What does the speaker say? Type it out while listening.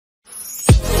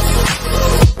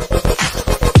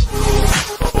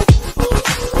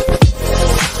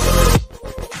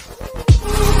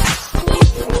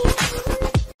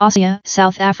Australia,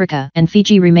 South Africa, and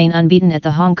Fiji remain unbeaten at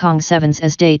the Hong Kong Sevens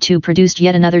as Day 2 produced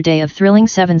yet another day of thrilling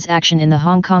Sevens action in the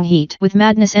Hong Kong heat. With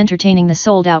madness entertaining the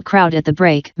sold-out crowd at the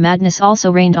break, madness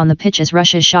also reigned on the pitch as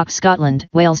Russia shocked Scotland,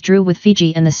 Wales drew with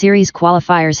Fiji, and the series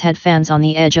qualifiers had fans on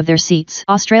the edge of their seats.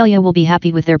 Australia will be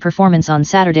happy with their performance on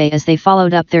Saturday as they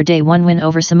followed up their Day 1 win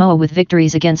over Samoa with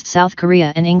victories against South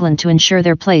Korea and England to ensure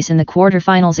their place in the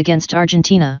quarter-finals against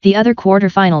Argentina. The other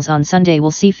quarter-finals on Sunday will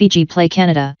see Fiji play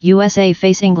Canada, USA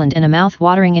face England in a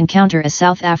mouth-watering encounter as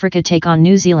South Africa take on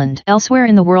New Zealand. Elsewhere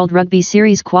in the World Rugby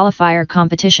Series Qualifier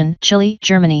competition, Chile,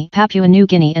 Germany, Papua New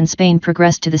Guinea and Spain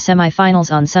progressed to the semi-finals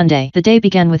on Sunday. The day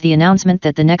began with the announcement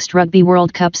that the next Rugby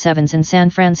World Cup Sevens in San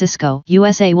Francisco,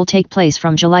 USA will take place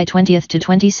from July 20 to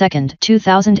 22,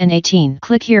 2018.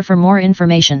 Click here for more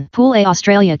information. Pool A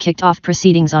Australia kicked off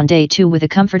proceedings on Day 2 with a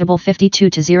comfortable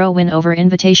 52-0 win over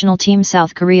invitational team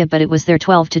South Korea, but it was their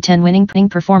 12-10 winning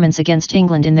performance against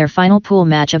England in their final pool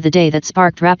match of the day that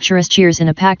sparked rapturous cheers in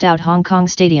a packed-out Hong Kong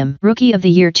stadium. Rookie of the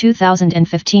Year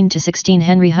 2015-16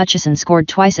 Henry Hutchison scored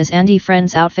twice as Andy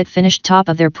Friend's outfit finished top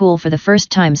of their pool for the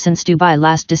first time since Dubai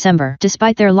last December.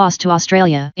 Despite their loss to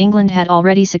Australia, England had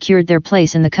already secured their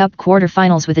place in the Cup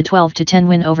quarter-finals with a 12-10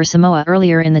 win over Samoa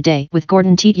earlier in the day, with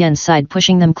Gordon Tietjen's side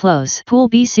pushing them close. Pool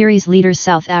B series leaders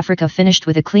South Africa finished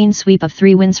with a clean sweep of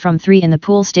 3 wins from 3 in the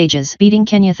pool stages, beating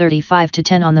Kenya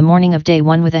 35-10 on the morning of Day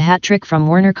 1 with a hat-trick from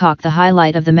Werner Koch, the highlight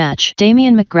of the match.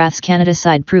 Damien McGrath's Canada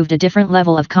side proved a different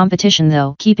level of competition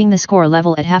though, keeping the score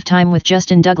level at halftime with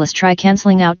Justin Douglas try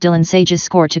cancelling out Dylan Sage's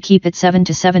score to keep it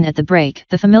 7-7 at the break.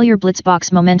 The familiar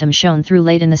blitzbox momentum shone through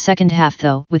late in the second half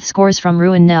though, with scores from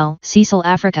Ruan Nel, Cecil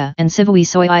Africa, and Sivui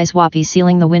Soiwapi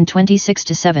sealing the win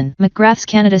 26-7. McGrath's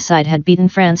Canada side had beaten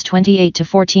France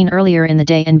 28-14 earlier in the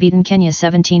day and beaten Kenya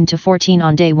 17-14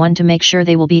 on Day 1 to make sure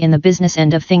they will be in the business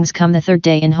end of things come the third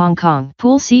day in Hong Kong.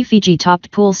 Pool C Fiji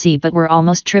topped Pool C but were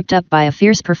almost tripped up by a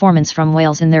fierce performance from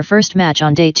Wales in their first match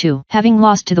on Day 2. Having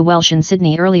lost to the Welsh in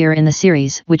Sydney earlier in the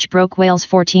series, which broke Wales'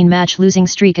 14-match losing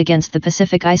streak against the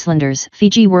Pacific Islanders,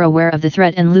 Fiji were aware of the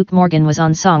threat and Luke Morgan was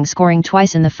on song scoring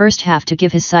twice in the first half to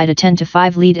give his side a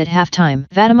 10-5 lead at halftime.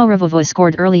 Vadimo Ravovoy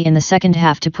scored early in the second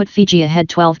half to put Fiji ahead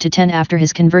 12-10 after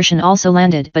his conversion also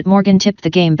landed, but Morgan tipped the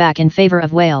game back in favour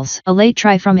of Wales. A late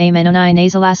try from Amenonai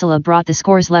Nazalasala brought the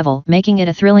scores level, making it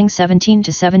a thrilling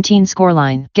 17-17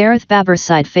 scoreline. Gareth Babber's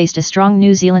side faced a strong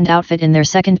New Zealand outfit in their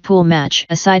second pool match,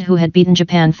 a side who had beaten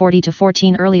Japan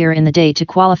 40-14 earlier in the day to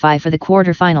qualify for the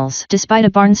quarter-finals. Despite a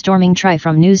barnstorming try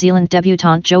from New Zealand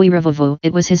debutant Joey Ravovu,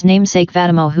 it was his namesake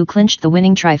Vadimo who clinched the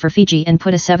winning try for Fiji and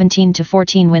put a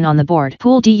 17-14 win on the board.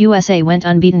 Pool D USA went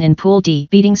unbeaten in Pool D,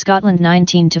 beating Scotland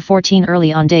 19-14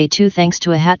 early on Day 2 thanks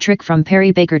to a hat-trick from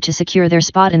Perry Baker to secure their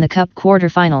spot in the Cup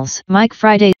quarter-finals.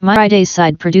 Friday's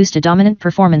side produced a dominant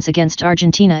performance against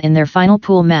Argentina in their final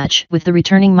pool match, with the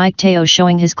returning Mike Teo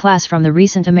showing his class from the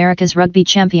recent America's Rugby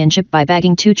Championship by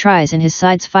bagging 2 tries in his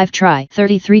side's 5-try,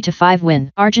 33-5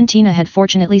 win. Argentina had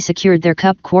fortunately secured their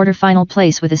Cup quarter-final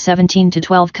place with a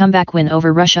 17-12 comeback win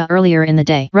over Russia earlier in the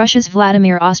day. Russia's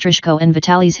Vladimir Ostrishko and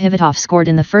Vitaly Zvitov scored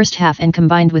in the first half and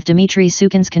combined with Dmitry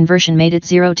Sukin's conversion made it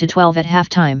 0-12 at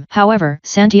halftime. However,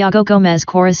 Santiago Gomez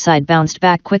Cora's side bounced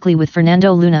back quickly with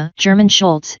Fernando Luna, German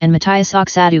Schultz, and Matthias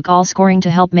Oxaduk all scoring to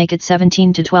help make it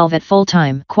 17-12 at full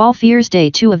time. Qualifiers Day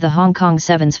 2 of the Hong Kong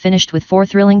Sevens finished with 4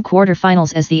 thrilling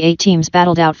quarter-finals as the 8 teams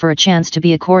battled out for a chance to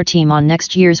be a core team on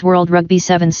next year's World Rugby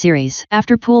Sevens series.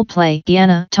 After pool play,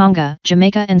 Guyana, Tonga,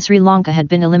 Jamaica and Sri Lanka had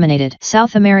been eliminated.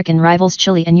 South American rivals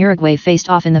Chile and Uruguay faced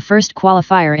off in the first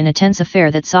qualifier in a tense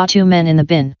affair that saw 2 men in the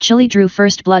bin. Chile drew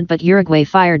first blood but Uruguay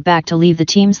fired back to leave the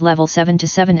teams level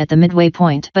 7-7 at the midway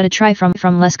point, but a try from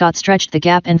Lescott stretched the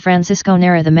gap and Francisco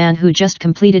Nera, the man who just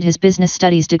completed his business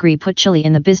studies degree, put Chile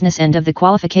in the business end of the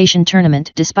qualification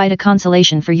tournament despite a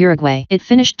consolation for Uruguay. It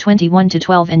finished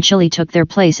 21-12 and Chile took their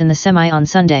place in the semi on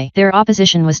Sunday. Their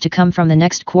opposition was to come from the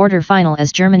next quarter-final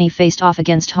as Germany faced off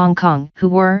against Hong Kong, who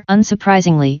were,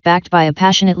 unsurprisingly, backed by a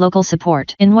passionate local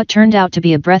support. In what turned out to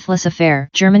be a breathless affair,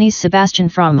 Germany's Sebastian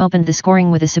Fromm opened the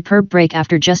scoring with a superb break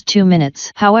after just 2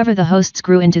 minutes. However, the hosts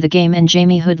grew into the game and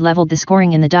Jamie Hood leveled the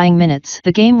scoring in the dying minutes.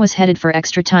 The game was headed for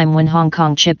extra time when Hong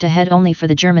Kong chipped ahead only for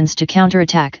the Germans to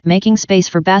counter-attack, making space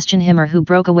for Bastian Himmer who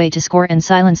broke away to score and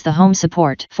silence the home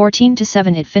support.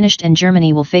 14-7 it finished and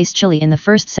Germany will face Chile in the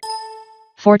first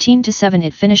 14-7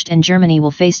 it finished, and Germany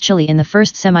will face Chile in the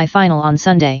first semi-final on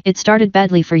Sunday. It started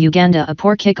badly for Uganda. A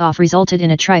poor kick-off resulted in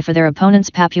a try for their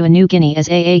opponents Papua New Guinea as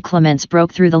A.A. Clements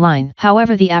broke through the line.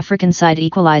 However, the African side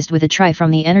equalized with a try from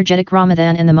the energetic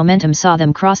Ramadan, and the momentum saw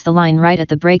them cross the line right at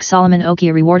the break. Solomon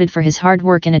Okia rewarded for his hard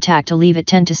work in attack to leave it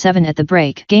 10-7 at the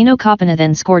break. Gaino Kopana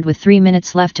then scored with 3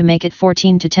 minutes left to make it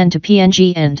 14-10 to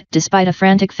PNG, and, despite a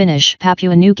frantic finish,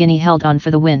 Papua New Guinea held on for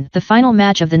the win. The final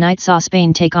match of the night saw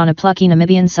Spain take on a plucky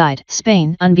Namibian side.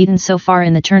 Spain, unbeaten so far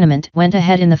in the tournament, went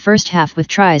ahead in the first half with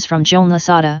tries from Joan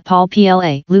Lasada, Paul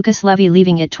Pla, Lucas Levy,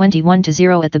 leaving it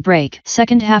 21-0 at the break.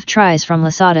 Second half tries from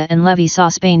Lasada and Levy saw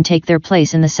Spain take their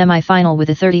place in the semi-final with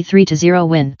a 33-0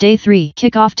 win. Day 3.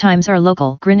 Kick-off times are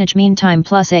local. Greenwich Mean Time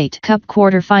 +8. Cup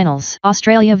quarter-finals.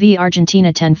 Australia v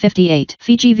Argentina 10:58.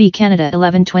 Fiji v Canada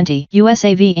 11:20.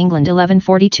 USA v England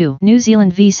 11:42. New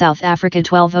Zealand v South Africa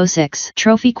 12:06.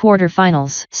 Trophy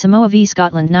quarter-finals. Samoa v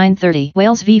Scotland 9:30.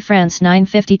 Wales v France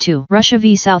 9:52. Russia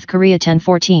v South Korea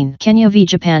 10:14. Kenya v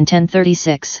Japan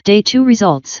 10:36. Day 2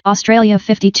 results. Australia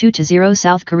 52-0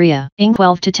 South Korea. England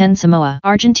 12-10 Samoa.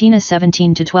 Argentina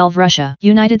 17-12 Russia.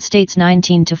 United States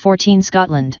 19-14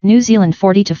 Scotland. New Zealand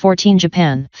 40-14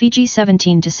 Japan. Fiji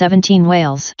 17-17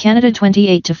 Wales. Canada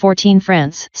 28-14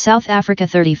 France. South Africa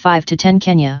 35-10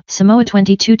 Kenya. Samoa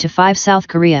 22-5 South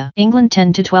Korea. England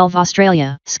 10-12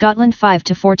 Australia. Scotland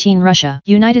 5-14 Russia.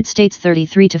 United States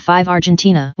 33-5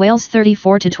 Argentina. Wales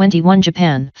 34-21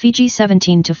 Japan. Fiji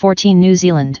 17-14 New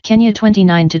Zealand. Kenya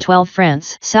 29-12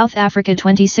 France. South Africa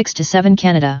 26-7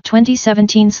 Canada.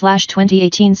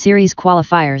 2017/2018 Series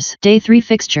Qualifiers. Day 3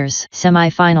 Fixtures.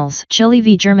 Semi-finals. Chile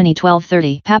v Germany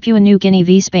 12:30. Papua New Guinea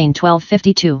v Spain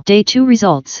 12:52. Day 2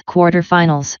 results.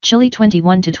 Quarter-finals. Chile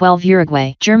 21-12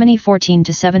 Uruguay. Germany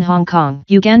 14-7 Hong Kong.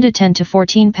 Uganda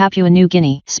 10-14 Papua New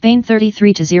Guinea. Spain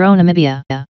 33-0 Namibia.